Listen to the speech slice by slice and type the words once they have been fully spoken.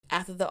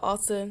after the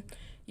altar,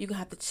 you're going to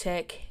have to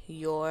check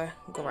your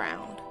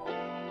ground.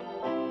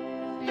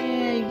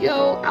 And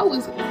yo, I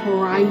was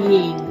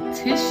crying,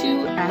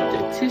 tissue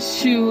after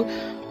tissue,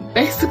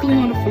 basically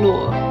on the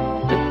floor.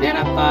 But then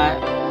I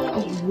thought,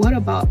 oh, what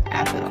about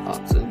after the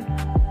altar?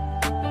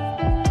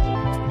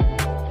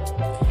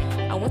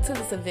 I went to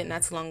this event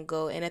not too long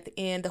ago, and at the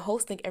end, the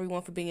host thanked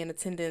everyone for being in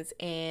attendance,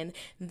 and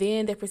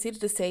then they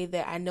proceeded to say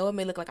that I know it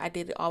may look like I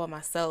did it all by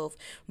myself,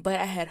 but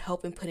I had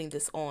help in putting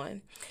this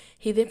on.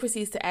 He then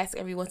proceeds to ask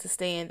everyone to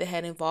stand that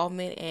had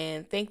involvement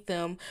and thank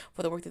them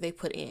for the work that they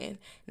put in.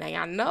 Now,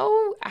 y'all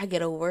know I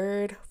get a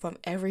word from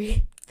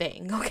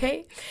everything,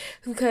 okay?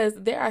 Because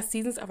there are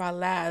seasons of our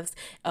lives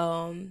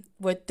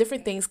where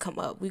different things come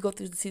up. We go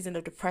through the season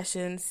of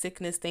depression,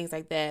 sickness, things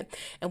like that.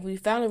 And we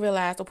finally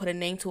realize or put a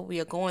name to what we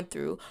are going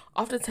through.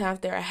 Oftentimes,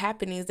 there are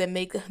happenings that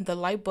make the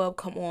light bulb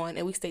come on,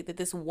 and we state that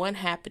this one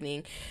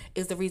happening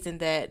is the reason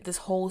that this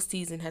whole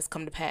season has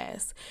come to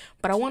pass.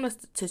 But I want us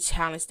to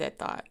challenge that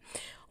thought.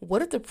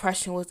 What if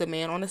depression was the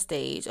man on the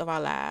stage of our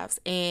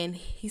lives and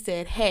he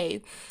said,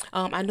 hey,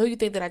 I know you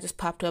think that I just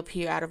popped up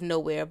here out of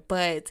nowhere,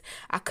 but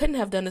I couldn't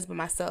have done this by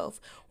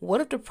myself. What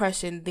if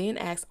depression then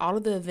asked all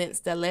of the events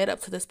that led up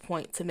to this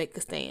point to make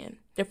a stand?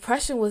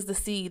 Depression was the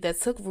seed that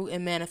took root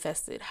and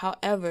manifested.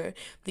 However,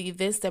 the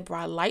events that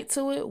brought light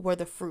to it were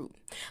the fruit.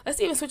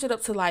 Let's even switch it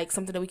up to like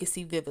something that we can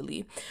see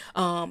vividly.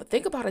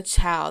 Think about a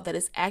child that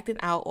is acting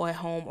out or at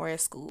home or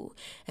at school.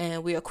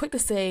 And we are quick to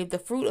say the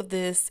fruit of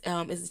this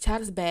is the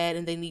child is bad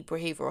and they need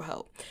behavioral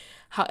help.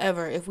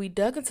 However, if we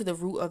dug into the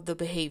root of the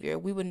behavior,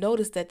 we would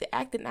notice that the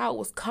acting out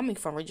was coming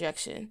from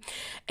rejection.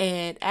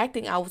 And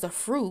acting out was a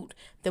fruit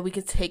that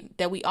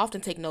we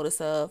often take notice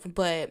of,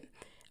 but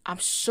I'm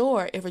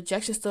sure if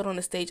rejection stood on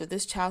the stage of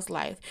this child's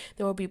life,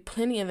 there will be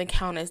plenty of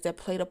encounters that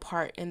played a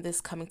part in this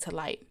coming to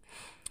light.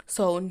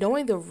 So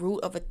knowing the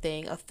root of a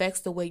thing affects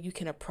the way you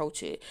can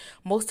approach it.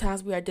 Most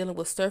times we are dealing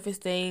with surface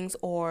things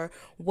or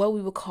what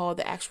we would call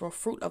the actual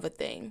fruit of a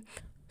thing.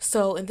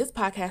 So in this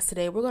podcast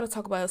today, we're going to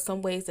talk about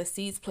some ways that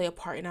seeds play a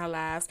part in our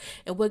lives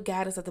and what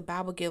guidance that the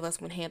Bible gives us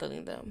when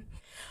handling them.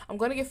 I'm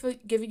going to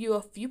give you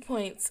a few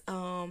points,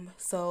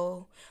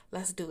 so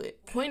let's do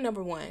it. Point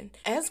number 1,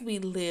 as we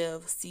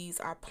live, seeds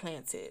are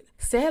planted.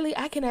 Sadly,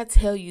 I cannot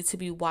tell you to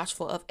be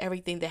watchful of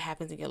everything that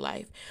happens in your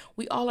life.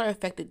 We all are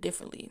affected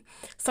differently.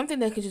 Something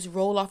that can just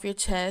roll off your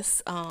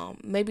chest,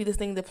 maybe this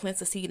thing that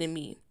plants a seed in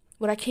me.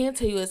 What I can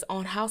tell you is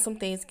on how some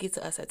things get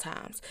to us at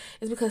times.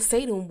 It's because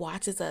Satan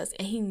watches us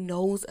and he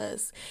knows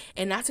us.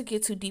 And not to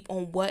get too deep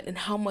on what and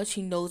how much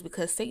he knows,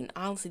 because Satan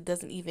honestly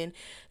doesn't even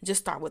just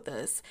start with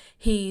us.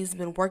 He's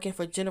been working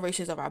for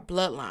generations of our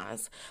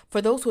bloodlines.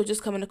 For those who are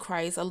just coming to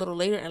Christ a little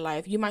later in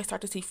life, you might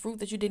start to see fruit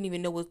that you didn't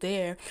even know was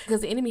there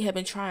because the enemy had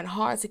been trying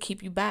hard to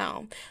keep you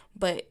bound.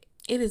 But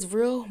it is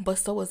real, but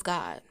so is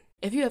God.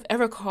 If you have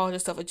ever called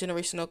yourself a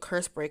generational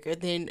curse breaker,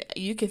 then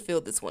you can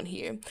feel this one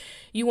here.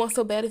 You want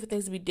so badly for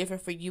things to be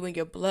different for you and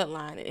your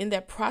bloodline. And in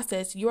that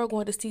process, you are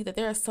going to see that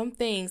there are some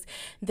things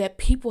that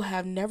people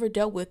have never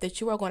dealt with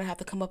that you are going to have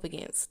to come up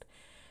against.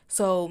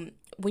 So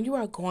when you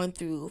are going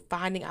through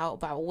finding out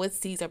about what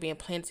seeds are being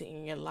planted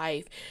in your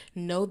life,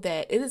 know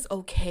that it is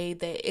okay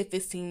that if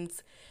it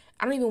seems,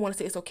 I don't even want to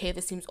say it's okay if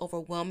it seems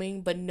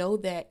overwhelming, but know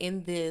that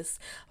in this,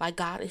 like,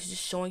 God is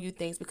just showing you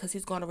things because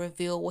he's going to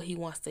reveal what he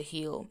wants to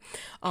heal.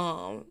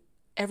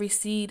 Every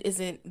seed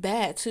isn't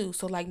bad too.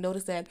 So like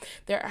notice that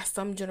there are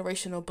some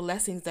generational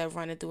blessings that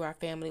run through our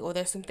family, or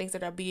there's some things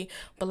that are being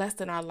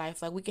blessed in our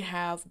life. Like we can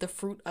have the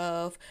fruit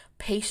of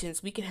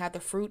patience. We can have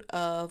the fruit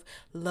of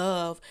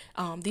love.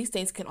 These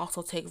things can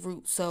also take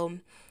root. So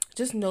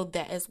just know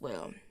that as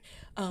well.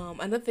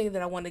 Another thing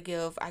that I want to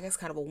give, I guess,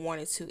 kind of a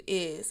warning to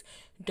is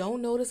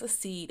don't notice a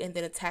seed and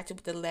then attach it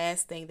with the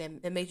last thing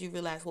that made you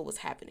realize what was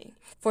happening.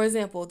 For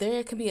example,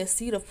 there can be a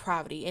seed of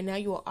poverty, and now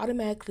you will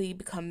automatically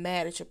become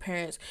mad at your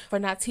parents for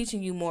not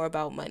teaching you more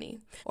about money,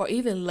 or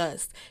even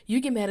lust. You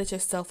get mad at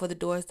yourself for the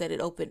doors that it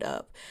opened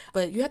up.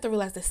 But you have to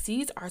realize that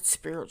seeds are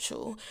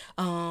spiritual.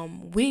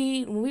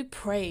 When we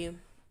pray,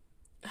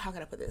 how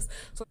can I put this?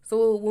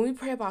 So when we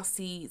pray about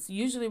seeds,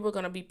 usually we're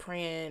going to be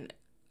praying.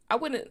 I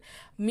wouldn't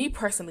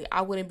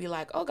be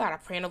like, oh God, I'm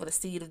praying over the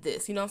seed of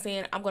this. You know what I'm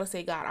saying? I'm going to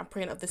say, God, I'm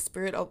praying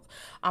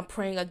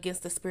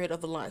against the spirit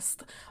of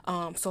lust.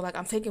 So like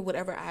I'm taking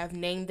whatever I have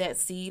named that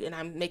seed and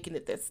I'm making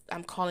it this,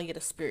 I'm calling it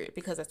a spirit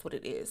because that's what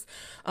it is.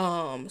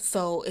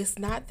 So it's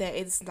not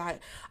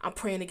I'm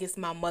praying against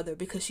my mother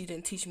because she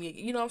didn't teach me.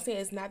 You know what I'm saying?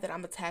 It's not that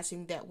I'm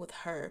attaching that with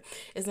her.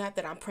 It's not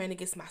that I'm praying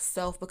against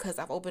myself because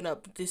I've opened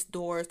up these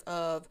doors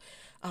of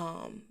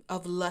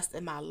lust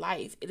in my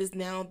life. It is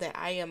now that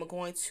I am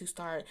going to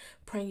start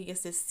praying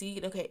against this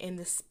seed, okay, in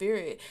the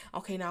spirit.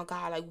 Okay, now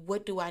God, like,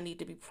 what do I need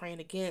to be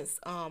praying against?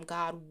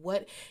 God,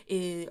 what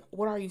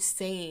are you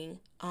saying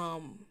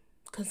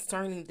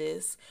concerning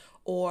this?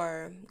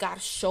 Or God,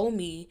 show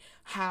me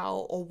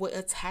how or what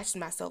attached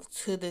myself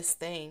to this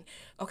thing.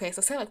 Okay,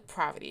 so say like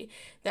poverty.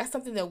 That's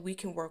something that we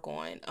can work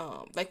on.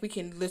 Like we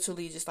can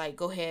literally just like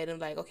go ahead and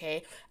like,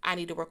 okay, I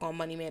need to work on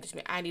money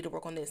management. I need to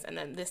work on this and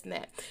then this and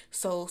that.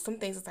 So some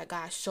things it's like,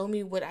 God, show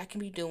me what I can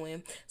be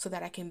doing so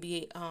that I can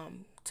be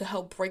to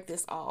help break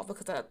this off,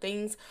 because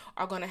things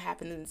are going to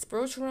happen in the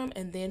spiritual realm,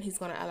 and then he's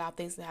going to allow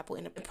things to happen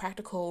in the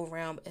practical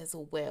realm as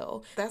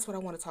well. That's what I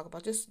want to talk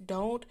about. Just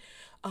don't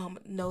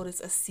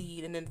notice a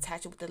seed and then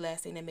attach it with the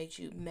last thing that makes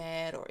you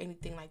mad or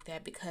anything like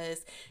that,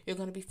 because you're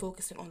going to be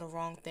focusing on the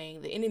wrong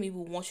thing. The enemy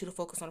will want you to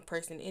focus on a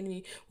person. The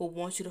enemy will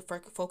want you to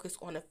focus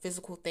on the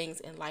physical things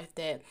in life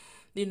that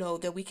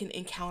that we can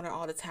encounter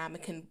all the time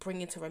and can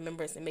bring into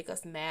remembrance and make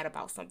us mad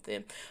about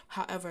something.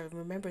 However,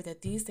 remember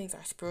that these things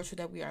are spiritual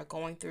that we are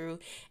going through,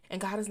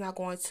 and God is not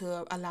going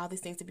to allow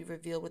these things to be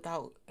revealed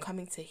without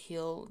coming to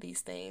heal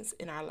these things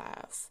in our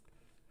lives.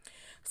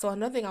 So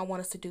another thing I want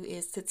us to do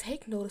is to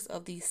take notice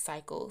of these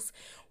cycles.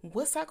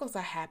 What cycles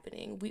are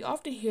happening? We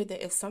often hear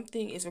that if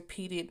something is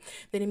repeated,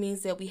 then it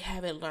means that we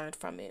haven't learned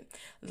from it.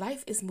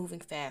 Life is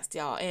moving fast,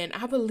 y'all. And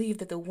I believe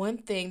that the one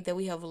thing that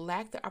we have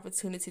lacked the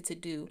opportunity to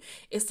do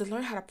is to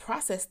learn how to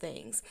process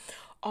things.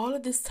 All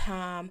of this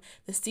time,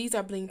 the seeds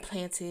are being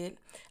planted,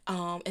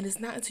 and it's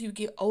not until you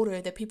get older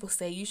that people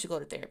say you should go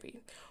to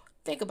therapy.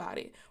 Think about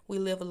it. We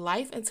live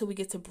life until we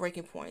get to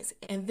breaking points.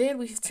 And then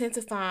we tend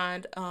to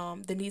find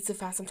the need to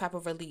find some type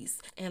of release.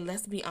 And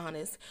let's be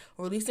honest,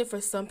 releasing for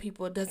some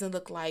people doesn't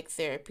look like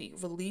therapy.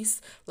 Release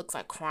looks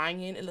like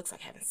crying. It looks like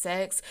having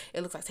sex.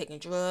 It looks like taking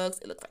drugs.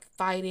 It looks like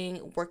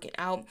fighting, working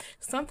out,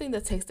 something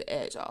that takes the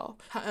edge off.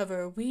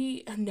 However,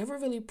 we have never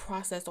really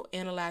processed or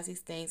analyzed these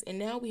things. And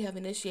now we have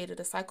initiated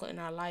a cycle in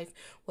our life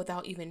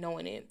without even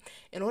knowing it.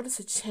 In order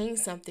to change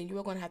something, you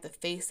are going to have to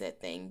face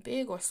that thing,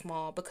 big or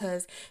small,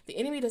 because the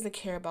enemy doesn't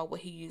care about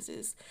what he uses.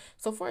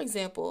 So for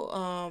example,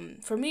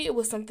 for me, it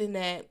was something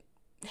that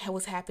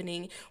was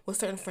happening with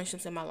certain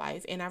friendships in my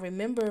life. And I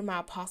remember my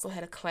apostle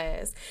had a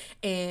class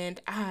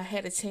and I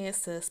had a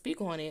chance to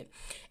speak on it.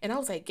 And I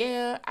was like,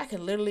 yeah, I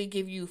can literally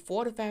give you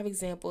 4 to 5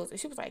 examples. And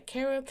she was like,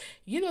 Carra,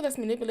 that's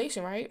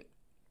manipulation, right?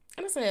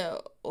 And I said,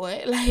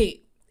 what?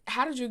 Like,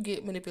 how did you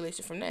get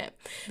manipulation from that?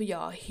 But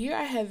y'all, here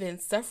I have been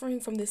suffering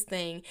from this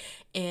thing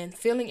and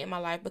feeling in my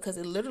life because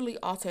it literally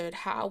altered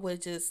how I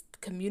would just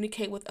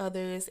communicate with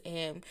others.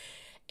 And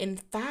in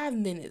 5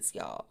 minutes,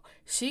 y'all,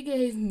 she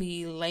gave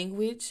me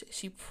language,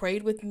 she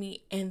prayed with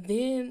me, and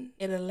then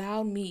it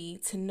allowed me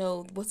to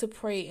know what to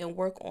pray and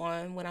work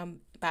on when I'm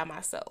by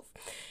myself.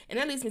 And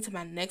that leads me to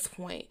my next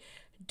point.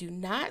 Do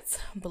not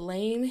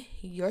blame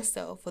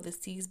yourself for the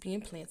seeds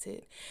being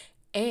planted.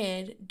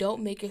 And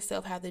don't make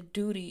yourself have the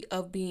duty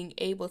of being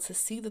able to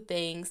see the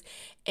things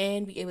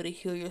and be able to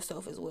heal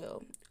yourself as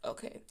well.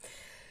 Okay,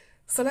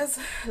 so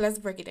let's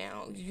break it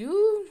down.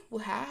 You will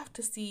have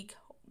to seek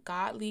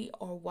godly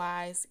or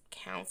wise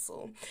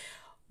counsel.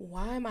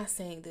 Why am I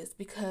saying this?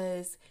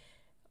 Because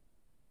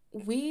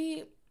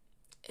we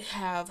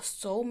have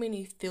so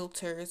many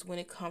filters when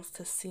it comes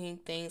to seeing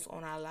things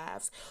on our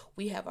lives.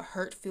 We have a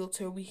hurt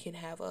filter. We can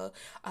have a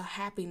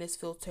happiness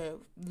filter.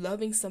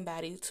 Loving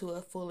somebody to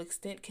a full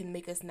extent can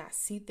make us not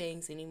see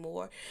things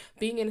anymore.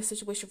 Being in a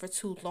situation for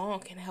too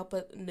long can help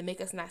us to make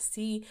us not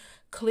see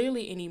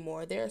clearly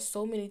anymore. There are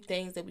so many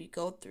things that we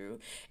go through,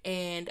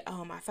 and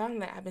I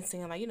found that I've been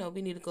saying like,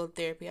 we need to go to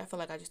therapy. I feel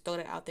like I just throw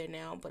that out there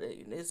now, but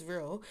it's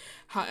real.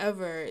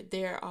 However,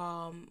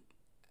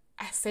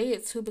 I say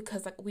it too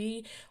because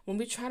when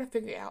we try to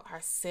figure it out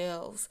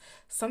ourselves,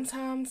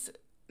 sometimes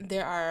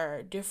there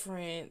are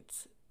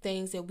different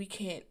things that we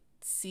can't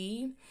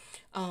see,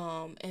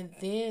 and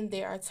then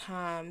there are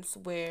times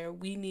where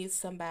we need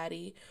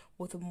somebody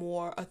with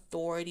more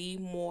authority,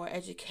 more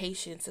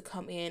education to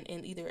come in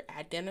and either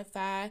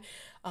identify,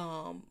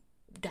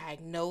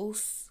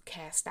 diagnose,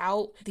 cast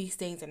out these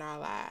things in our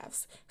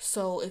lives.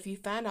 So if you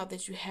find out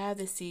that you have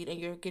this seed and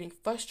you're getting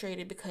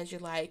frustrated because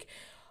you're like,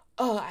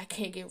 oh, I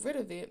can't get rid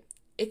of it.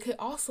 It could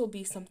also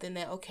be something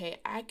that, okay,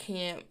 I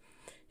can't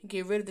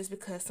get rid of this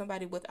because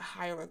somebody with a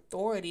higher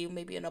authority,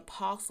 maybe an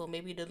apostle,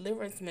 maybe a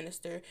deliverance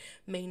minister,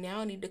 may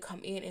now need to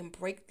come in and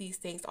break these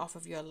things off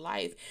of your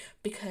life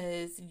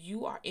because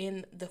you are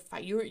in the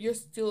fight. You're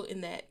still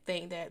in that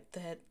thing,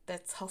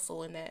 that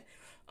tussle, and that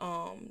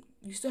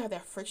you still have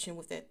that friction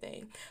with that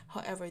thing.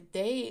 However,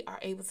 they are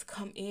able to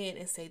come in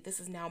and say, this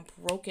is now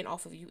broken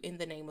off of you in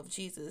the name of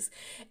Jesus.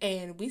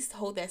 And we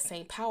hold that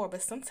same power,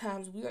 but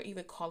sometimes we are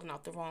even calling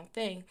out the wrong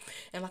thing.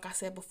 And like I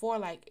said before,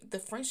 like the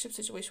friendship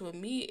situation with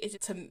me,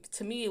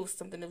 to me, it was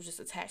something that was just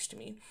attached to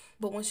me.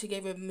 But when she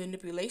gave her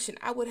manipulation,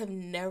 I would have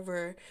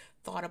never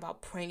thought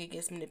about praying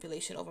against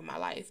manipulation over my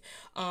life.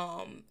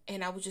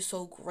 And I was just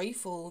so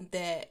grateful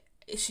that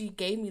she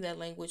gave me that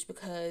language,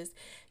 because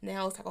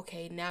now it's like,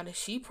 okay, now that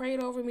she prayed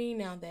over me,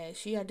 now that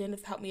she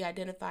helped me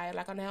identify,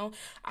 like now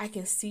I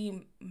can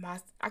see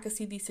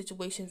these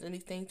situations and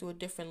these things through a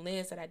different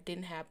lens that I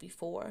didn't have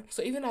before.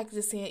 So even like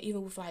just saying,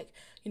 even with like,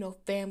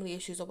 family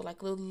issues, or with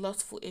like little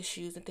lustful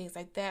issues and things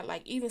like that,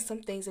 like even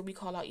some things that we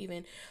call out,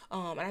 even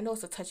and I know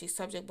it's a touchy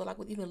subject, but like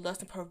with even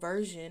lust and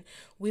perversion,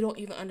 we don't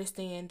even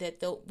understand that,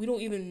 though we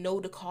don't even know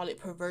to call it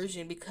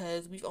perversion,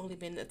 because we've only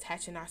been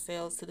attaching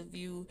ourselves to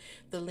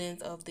the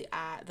lens of the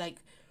eye, like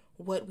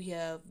what we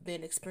have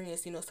been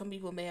experienced. Some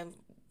people may have,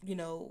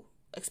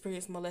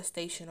 experienced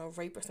molestation or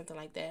rape or something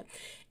like that,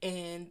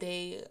 and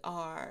they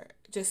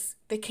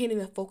can't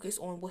even focus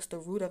on what's the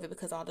root of it,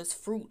 because all this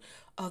fruit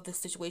of the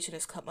situation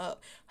has come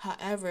up.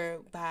 However,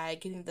 by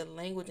getting the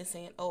language and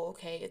saying, oh,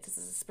 okay, if this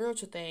is a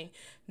spiritual thing,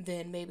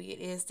 then maybe it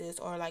is this,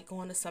 or like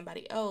going to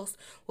somebody else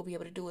will be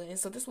able to do it. And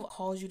so this will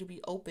cause you to be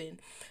open.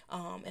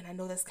 And I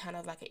know that's kind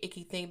of like an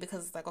icky thing,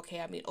 because it's like,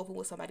 okay, I'm being open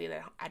with somebody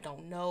that I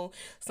don't know.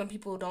 Some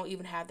people don't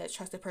even have that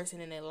trusted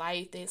person in their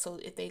life. So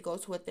if they go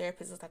to a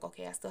therapist, it's like,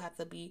 okay, I still have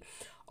to be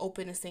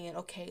open and saying,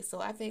 okay. So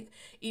I think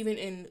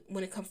even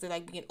when it comes to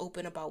like being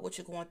open about what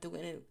you're going through,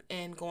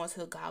 and going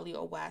to godly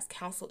or wise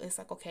counsel, it's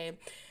like, okay,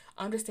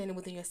 understanding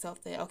within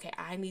yourself that, okay,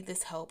 I need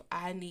this help.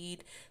 I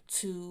need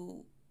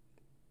to,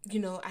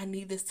 I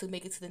need this to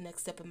make it to the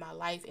next step in my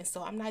life. And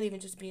so I'm not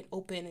even just being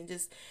open and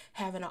just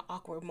having an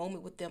awkward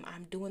moment with them.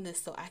 I'm doing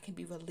this so I can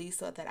be released,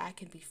 so that I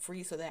can be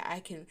free, so that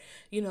I can,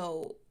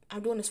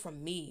 I'm doing this for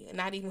me,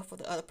 not even for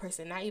the other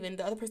person. Not even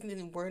the other person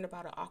isn't worrying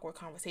about an awkward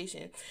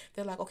conversation.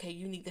 They're like, okay,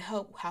 you need the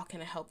help. How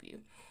can I help you?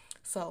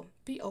 So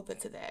be open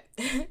to that.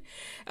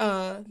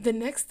 The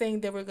next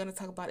thing that we're going to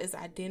talk about is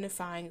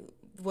identifying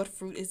what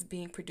fruit is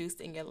being produced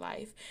in your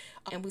life.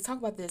 And we talk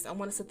about this, I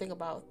want us to think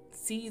about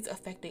seeds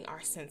affecting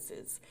our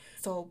senses.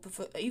 So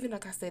even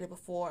like I stated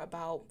before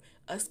about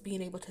us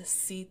being able to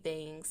see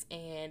things,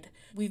 and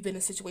we've been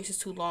in situations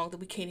too long that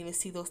we can't even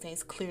see those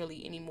things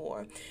clearly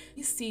anymore.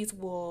 These seeds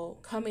will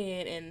come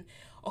in, and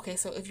okay,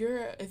 so if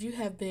you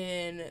have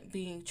been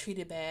being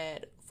treated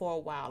bad for a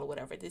while or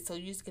whatever, so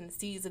you're just gonna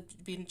seeds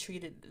of being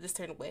treated this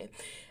certain way,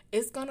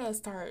 it's gonna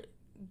start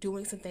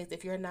doing some things.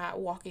 If you're not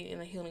walking in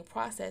a healing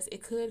process,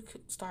 it could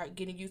start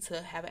getting you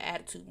to have an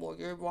attitude more.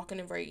 You're walking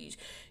in rage.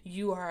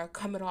 You are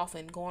coming off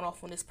and going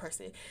off on this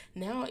person.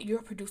 Now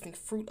you're producing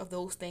fruit of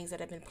those things that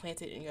have been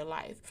planted in your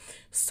life.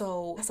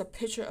 So that's a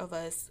picture of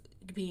us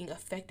being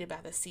affected by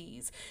the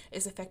seeds.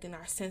 It's affecting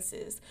our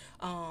senses.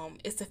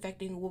 It's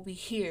affecting what we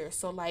hear.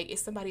 So like if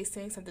somebody's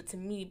saying something to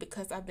me,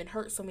 because I've been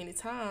hurt so many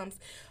times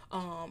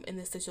in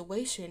this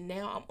situation,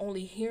 now I'm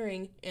only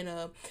hearing in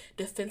a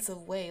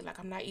defensive way. Like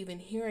I'm not even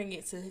hearing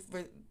it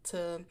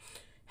to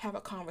have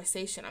a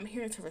conversation. I'm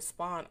hearing to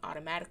respond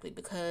automatically,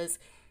 because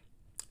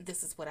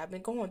this is what I've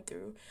been going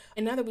through.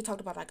 And now that we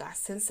talked about like our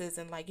senses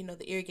and like,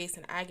 the ear gates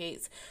and eye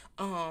gates,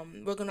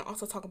 we're going to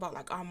also talk about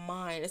like our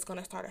mind. It's going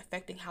to start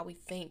affecting how we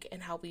think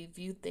and how we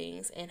view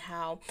things and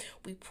how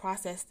we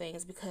process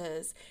things,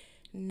 because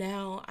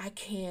now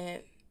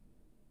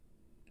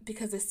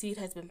because the seed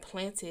has been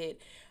planted,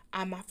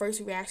 my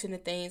first reaction to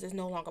things is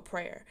no longer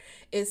prayer.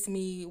 It's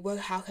me, well,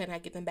 how can I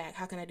get them back?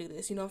 How can I do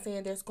this? You know what I'm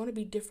saying? There's going to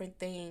be different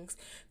things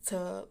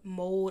to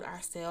mold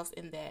ourselves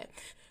in that.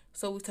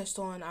 So we touched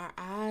on our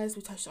eyes,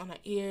 we touched on our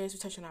ears, we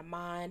touched on our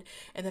mind,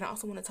 and then I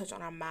also want to touch on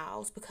our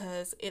mouths,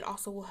 because it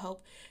also will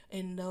help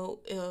and know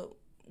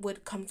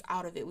what comes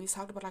out of it. We've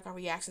talked about like our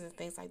reactions and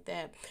things like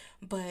that.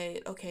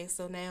 But okay,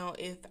 so now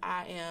if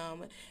I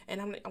am, and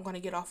I'm going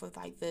to get off of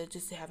like the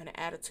just having an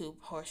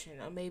attitude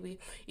portion, or maybe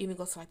even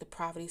go to like the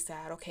poverty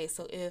side. Okay,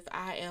 so if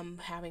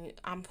I'm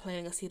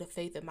planting a seed of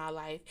faith in my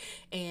life,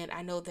 and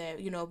I know that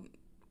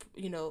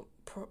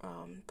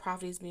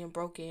poverty is being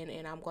broken,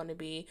 and I'm going to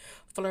be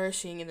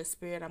flourishing in the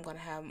spirit. I'm going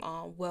to have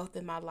wealth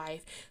in my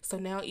life. So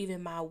now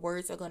even my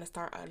words are going to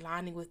start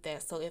aligning with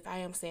that. So if I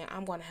am saying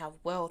I'm going to have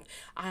wealth,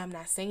 I am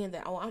not saying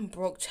that, oh, I'm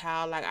broke,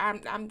 child. Like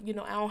I'm I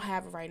don't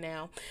have it right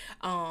now.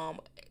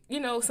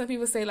 Some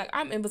people say like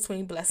I'm in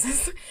between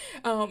blessings.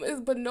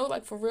 But no,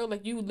 like for real,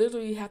 like you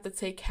literally have to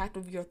take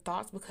captive your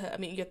thoughts,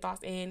 your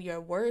thoughts and your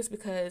words,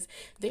 because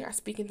they are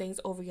speaking things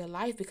over your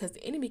life, because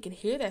the enemy can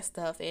hear that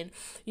stuff, and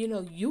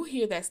you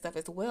hear that stuff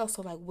as well.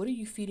 So like, what are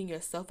you feeding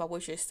yourself by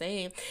what you're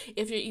saying?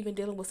 If you're even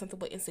dealing with something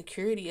with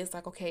insecurity, it's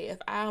like, okay, if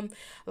I'm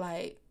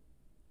like,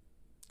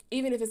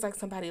 even if it's like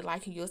somebody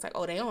liking you, it's like,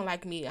 oh, they don't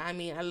like me.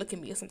 I look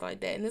at me or something like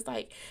that. And it's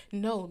like,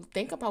 no,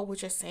 think about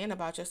what you're saying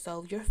about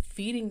yourself. You're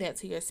feeding that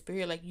to your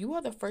spirit. Like you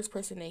are the first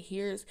person that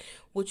hears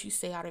what you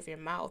say out of your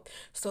mouth.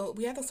 So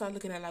we have to start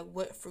looking at like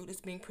what fruit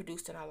is being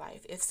produced in our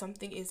life. If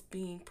something is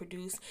being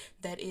produced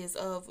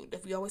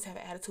if we always have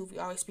an attitude, if we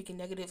always speaking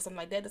negative, something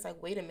like that, it's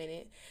like, wait a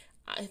minute.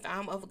 If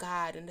I'm of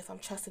God, and if I'm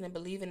trusting and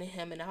believing in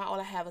Him, and all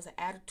I have is an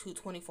attitude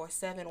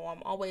 24/7, or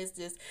I'm always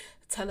just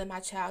telling my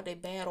child they're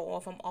bad, or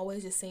if I'm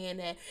always just saying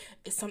that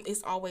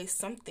it's always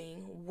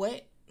something,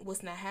 what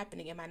what's not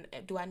happening?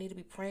 Do I need to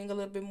be praying a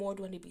little bit more?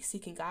 Do I need to be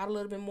seeking God a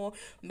little bit more?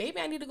 Maybe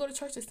I need to go to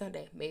church this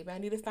Sunday. Maybe I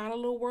need to find a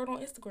little word on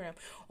Instagram,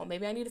 or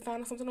maybe I need to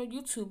find something on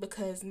YouTube,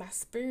 because my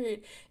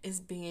spirit is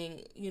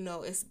being,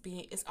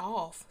 it's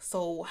off.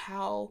 So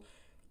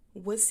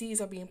what seeds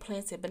are being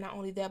planted? But not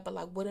only that, but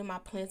like, what am I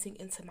planting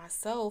into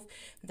myself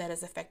that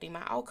is affecting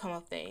my outcome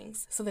of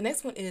things? So the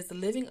next one is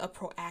living a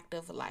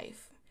proactive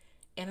life.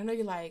 And I know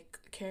you're like,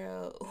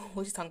 Carra,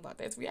 what you talking about?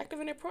 That's reactive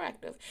and they're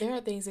proactive. There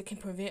are things that can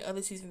prevent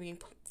other seeds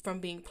from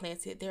being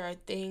planted. There are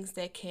things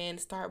that can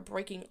start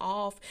breaking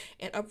off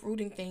and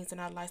uprooting things in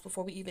our lives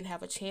before we even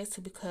have a chance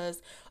to,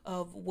 because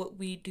of what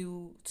we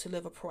do to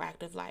live a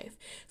proactive life.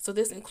 So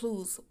this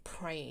includes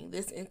praying.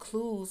 This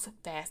includes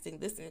fasting.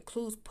 This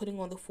includes putting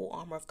on the full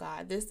armor of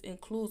God. This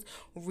includes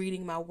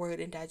reading my word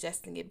and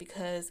digesting it,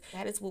 because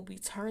that is what we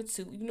turn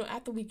to.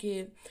 After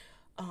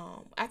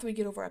we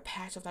get over a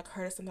patch of like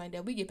hurt or something like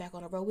that, we get back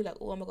on the road. We're like,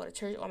 oh, I'm gonna go to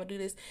church, oh, I'm gonna do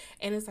this.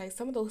 And it's like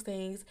some of those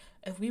things,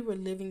 if we were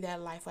living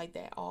that life like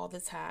that all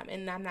the time,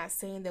 and I'm not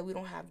saying that we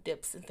don't have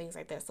dips and things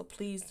like that, so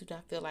please do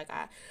not feel like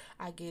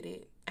I get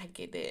it,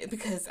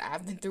 because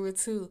I've been through it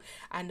too.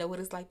 I know what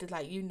it's like to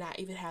like you not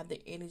even have the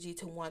energy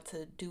to want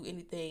to do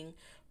anything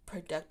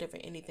productive or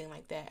anything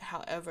like that.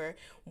 However,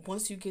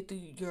 once you get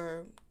through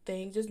your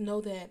thing, just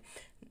know that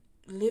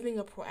living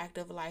a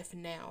proactive life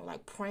now,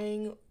 like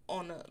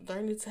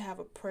learning to have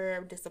a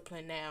prayer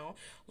discipline now,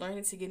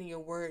 learning to get in your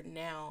word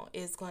now,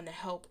 is going to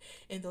help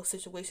in those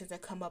situations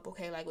that come up. So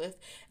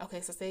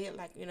say it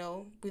like,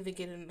 we've been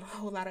getting a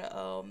whole lot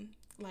of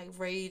like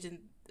rage and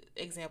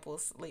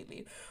examples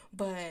lately,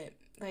 but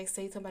like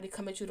say somebody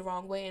come at you the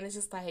wrong way, and it's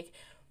just like,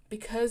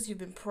 because you've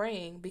been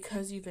praying,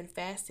 because you've been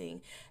fasting,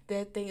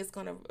 that thing is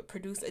going to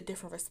produce a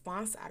different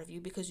response out of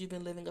you, because you've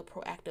been living a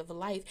proactive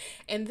life.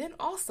 And then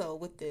also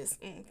with this,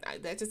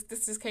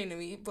 this just came to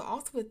me, but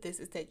also with this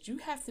is that you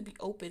have to be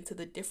open to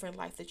the different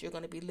life that you're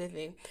going to be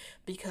living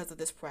because of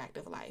this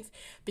proactive life,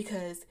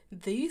 because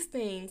these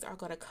things are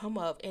going to come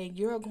up, and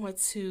you're going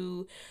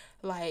to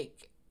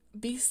like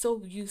be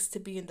so used to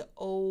being the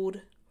old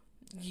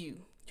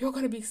you. You're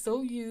going to be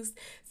so used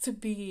to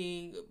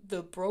being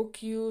the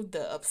broke you,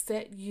 the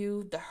upset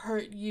you, the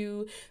hurt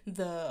you,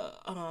 the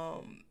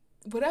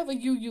whatever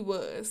you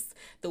was,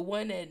 the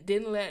one that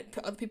didn't let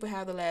other people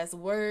have the last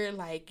word.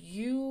 Like,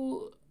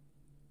 you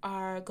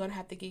are going to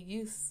have to get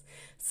used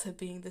to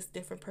being this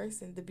different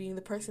person, to being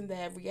the person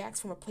that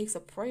reacts from a place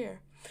of prayer,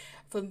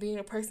 from being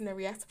a person that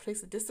reacts from a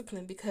place of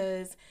discipline,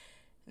 because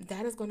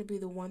that is going to be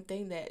the one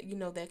thing that,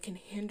 that can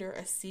hinder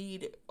a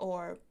seed,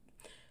 or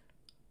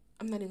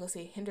I'm not even going to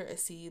say hinder a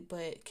seed,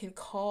 but can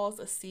cause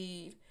a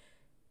seed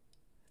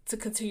to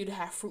continue to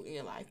have fruit in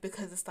your life,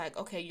 because it's like,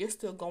 okay, you're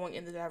still going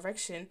in the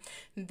direction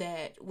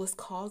that was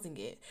causing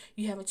it.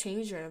 You haven't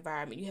changed your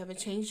environment. You haven't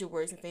changed your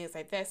words and things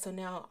like that. So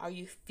now are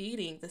you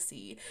feeding the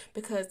seed?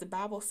 Because the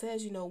Bible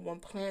says, one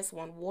plants,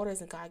 one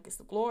waters, and God gets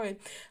the glory.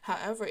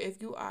 However,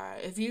 if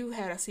you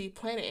had a seed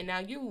planted and now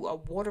you are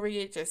watering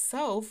it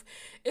yourself,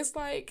 it's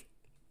like,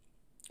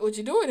 what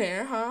you doing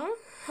there, huh?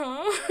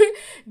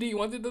 Do you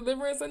want the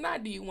deliverance or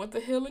not? Do you want the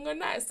healing or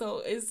not?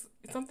 So it's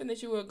something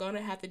that you are going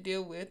to have to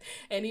deal with.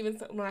 And even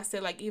when I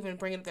said, like, even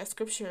bringing that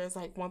scripture is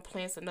like one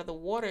plants, another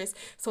waters.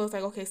 So it's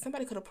like, okay,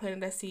 somebody could have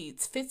planted that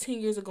seeds 15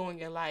 years ago in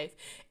your life,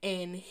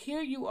 and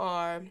here you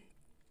are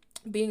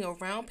being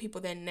around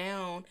people that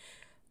now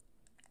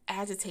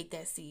agitate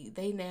that seed.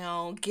 They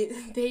now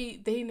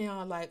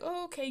are like,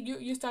 oh, okay,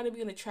 you started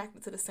being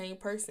attracted to the same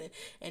person,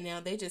 and now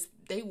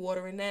they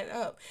watering that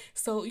up.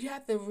 So you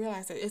have to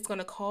realize that it's going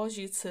to cause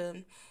you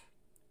to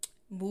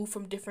move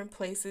from different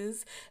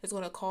places. It's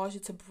going to cause you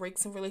to break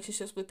some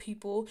relationships with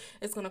people.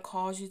 It's going to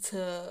cause you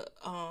to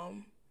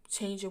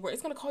change your word.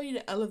 It's going to cause you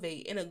to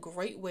elevate in a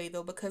great way,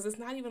 though, because it's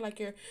not even like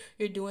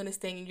you're doing this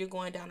thing and you're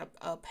going down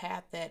a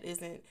path that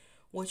isn't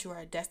what you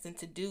are destined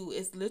to do.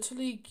 It's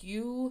literally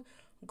you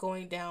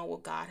going down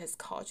what God has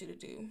called you to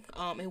do,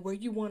 and where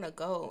you want to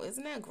go.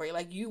 Isn't that great?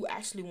 Like, you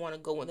actually want to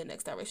go in the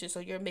next direction.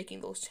 So you're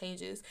making those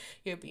changes,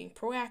 you're being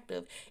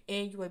proactive,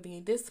 and you are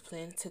being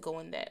disciplined to go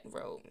in that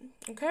road.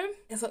 Okay?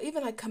 And so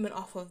even like coming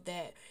off of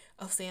that,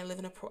 of saying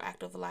living a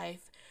proactive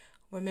life,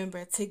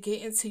 remember to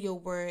get into your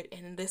word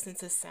and listen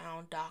to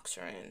sound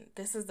doctrine.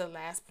 This is the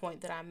last point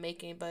that I'm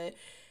making, but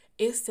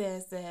it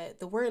says that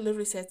the word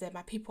literally says that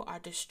my people are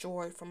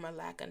destroyed from a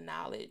lack of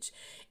knowledge.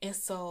 And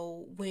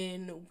so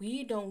when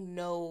we don't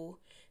know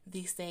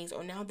these things,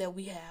 or now that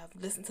we have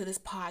listened to this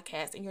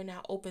podcast and you're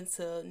now open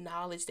to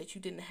knowledge that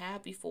you didn't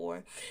have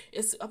before,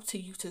 it's up to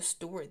you to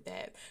steward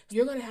that.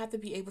 You're going to have to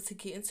be able to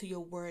get into your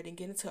word and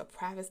get into a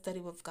private study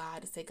with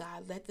God and say,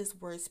 God, let this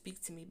word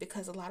speak to me,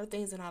 because a lot of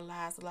things in our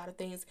lives, a lot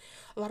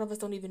of us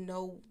don't even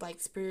know,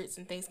 like, spirits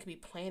and things can be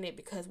planted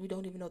because we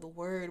don't even know the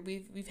word.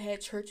 We've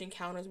had church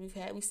encounters, we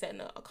sat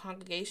in a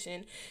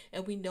congregation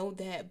and we know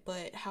that,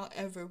 but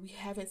however, we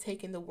haven't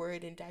taken the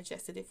word and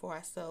digested it for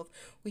ourselves.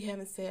 We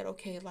haven't said,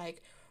 okay,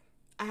 like,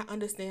 I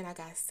understand I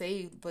got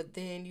saved, but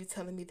then you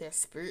telling me there's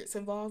spirits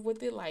involved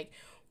with it. Like,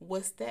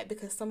 what's that?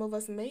 Because some of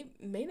us may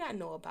not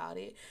know about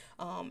it.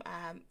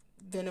 I've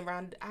been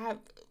around.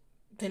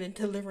 been in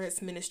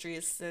deliverance ministry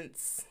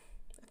since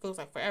feels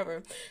like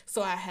forever.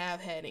 So I have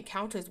had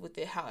encounters with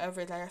it.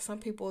 However, there are some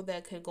people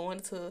that can go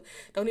into,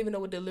 don't even know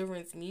what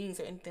deliverance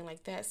means or anything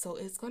like that. So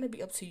it's going to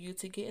be up to you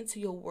to get into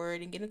your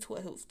word and get into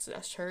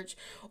a church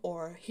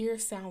or hear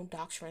sound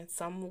doctrine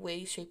some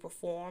way, shape, or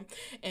form.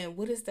 And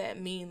what does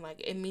that mean? Like,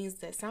 it means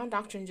that sound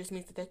doctrine just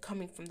means that they're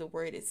coming from the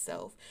word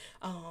itself.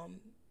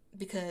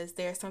 Because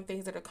there are some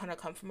things that are going to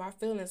come from our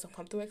feelings or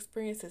come through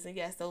experiences. And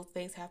yes, those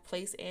things have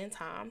place and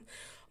time.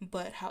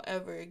 But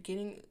however,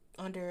 getting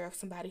under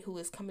somebody who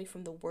is coming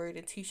from the word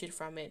and teaching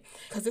from it,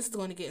 because this is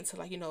going to get into,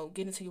 like,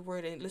 get into your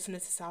word and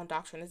listening to sound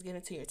doctrine is getting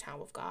into your time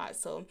with God.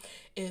 So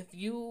if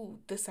you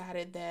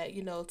decided that,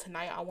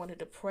 tonight I wanted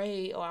to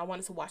pray or I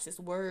wanted to watch this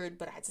word,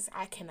 but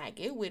I cannot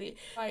get with it.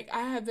 Like,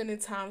 I have been in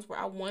times where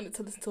I wanted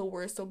to listen to a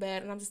word so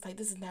bad and I'm just like,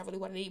 this is not really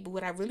what I need. But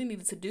what I really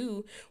needed to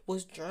do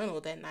was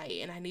journal that night,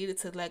 and I needed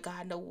to let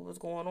God know what was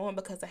going on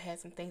because I had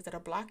some things that are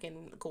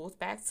blocking. It goes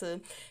back to,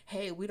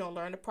 hey, we don't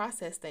learn to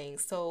process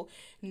things. So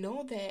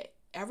know that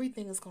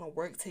everything is going to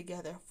work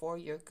together for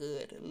your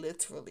good,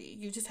 literally.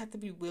 You just have to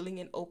be willing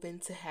and open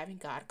to having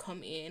God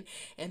come in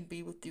and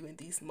be with you in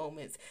these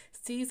moments.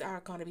 Seeds are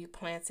going to be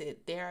planted.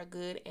 There are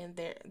good and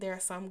there are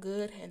some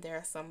good and there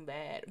are some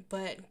bad,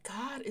 but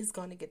God is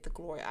going to get the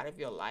glory out of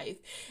your life.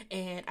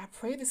 And I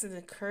pray this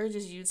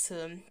encourages you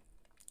to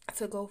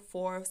go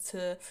forth,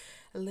 to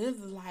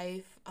live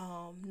life,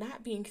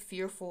 not being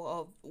fearful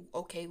of,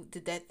 okay,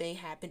 did that thing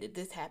happen? Did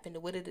this happen?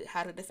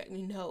 How did it affect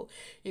me? No,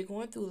 you're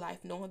going through life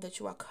knowing that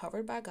you are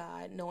covered by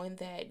God, knowing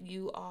that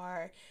you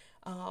are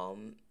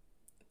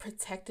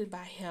protected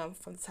by Him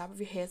from the top of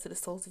your head to the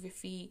soles of your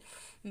feet,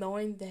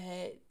 knowing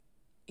that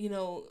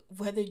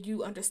whether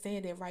you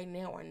understand it right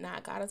now or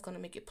not, God is going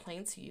to make it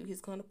plain to you.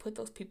 He's going to put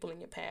those people in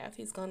your path.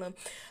 He's going to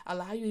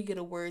allow you to get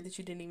a word that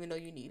you didn't even know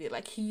you needed.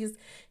 Like, He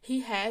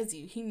has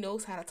you. He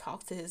knows how to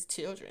talk to His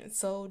children.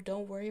 So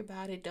don't worry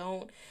about it.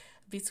 Don't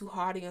be too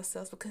hard on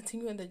yourself, but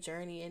continue in the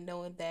journey and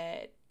knowing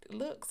that,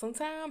 look,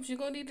 sometimes you're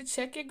going to need to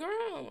check your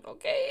ground,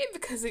 okay?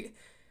 Because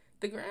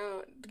the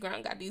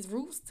ground got these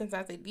roots.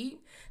 Sometimes they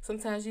deep.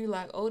 Sometimes you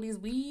like, oh, these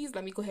weeds,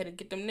 let me go ahead and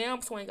get them now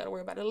so I ain't got to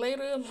worry about it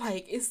later.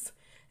 Like,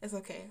 it's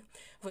okay.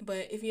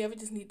 But if you ever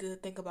just need to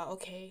think about,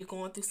 okay, you're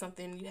going through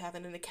something, you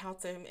having an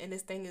encounter, and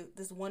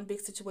this one big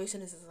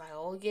situation is just like,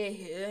 oh yeah,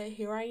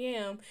 here I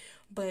am.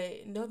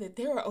 But know that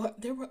there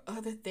were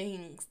other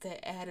things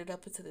that added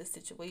up into this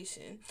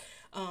situation.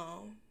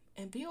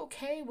 And be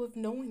okay with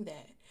knowing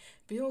that.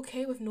 Be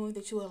okay with knowing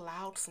that you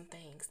allowed some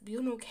things. Be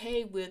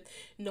okay with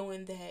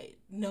knowing that,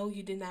 no,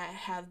 you did not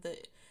have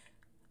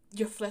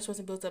your flesh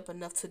wasn't built up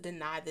enough to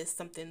deny this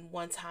something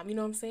one time. You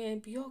know what I'm saying?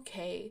 Be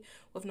okay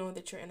with knowing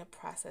that you're in a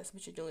process,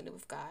 but you're doing it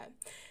with God.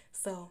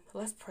 So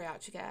let's pray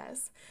out, you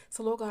guys.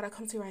 So, Lord God, I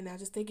come to you right now.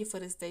 Just thank you for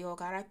this day, oh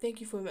God. I thank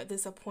you for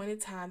this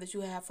appointed time that you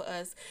have for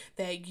us,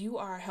 that you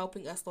are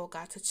helping us, Lord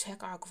God, to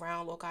check our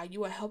ground, Lord God.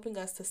 You are helping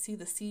us to see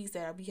the seeds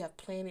that we have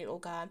planted, oh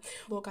God.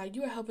 Lord God,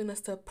 you are helping us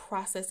to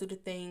process through the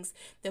things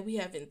that we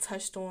haven't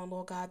touched on,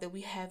 Lord God, that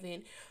we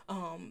haven't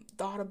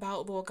thought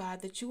about, Lord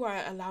God, that you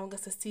are allowing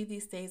us to see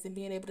these things and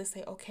being able to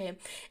say, okay.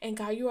 And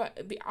God, you are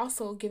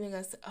also giving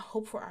us a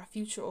hope for our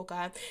future, oh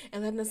God,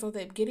 and letting us know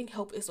that getting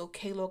help is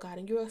okay, Lord God.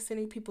 And you are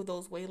sending people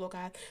those way, Lord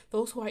God,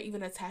 those who are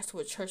even attached to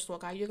a church,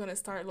 Lord God. You're going to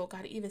start, Lord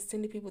God, even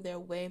sending people their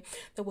way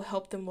that will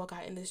help them, Lord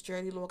God, in this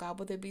journey, Lord God,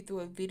 whether it be through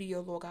a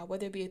video, Lord God,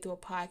 whether it be through a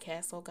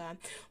podcast, Lord God.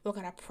 Lord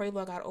God, I pray,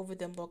 Lord God, over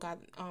them, Lord God,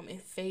 in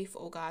faith,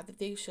 oh God, that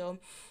they shall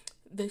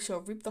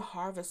reap the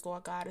harvest,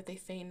 Lord God, if they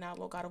faint not,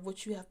 Lord God, of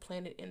what you have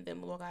planted in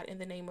them, Lord God, in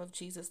the name of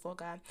Jesus, Lord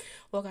God.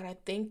 Lord God, I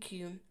thank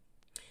you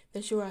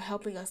that you are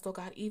helping us, Lord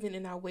God, even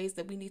in our ways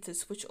that we need to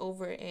switch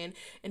over and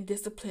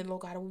discipline,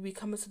 Lord God, and we be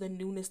coming to the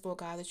newness, Lord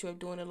God, that you are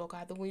doing it, Lord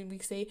God, that when we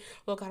say,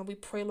 Lord God, and we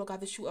pray, Lord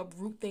God, that you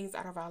uproot things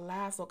out of our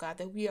lives, Lord God,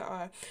 that we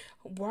are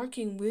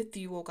working with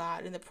you, Lord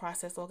God, in the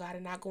process, Lord God,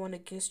 and not going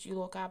against you,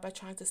 Lord God, by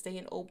trying to stay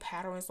in old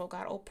patterns, Lord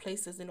God, old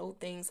places and old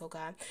things, Lord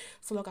God.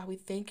 So, Lord God, we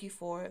thank you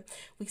for it.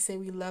 We say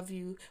we love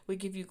you. We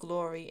give you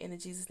glory. And in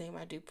Jesus' name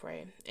I do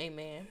pray.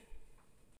 Amen.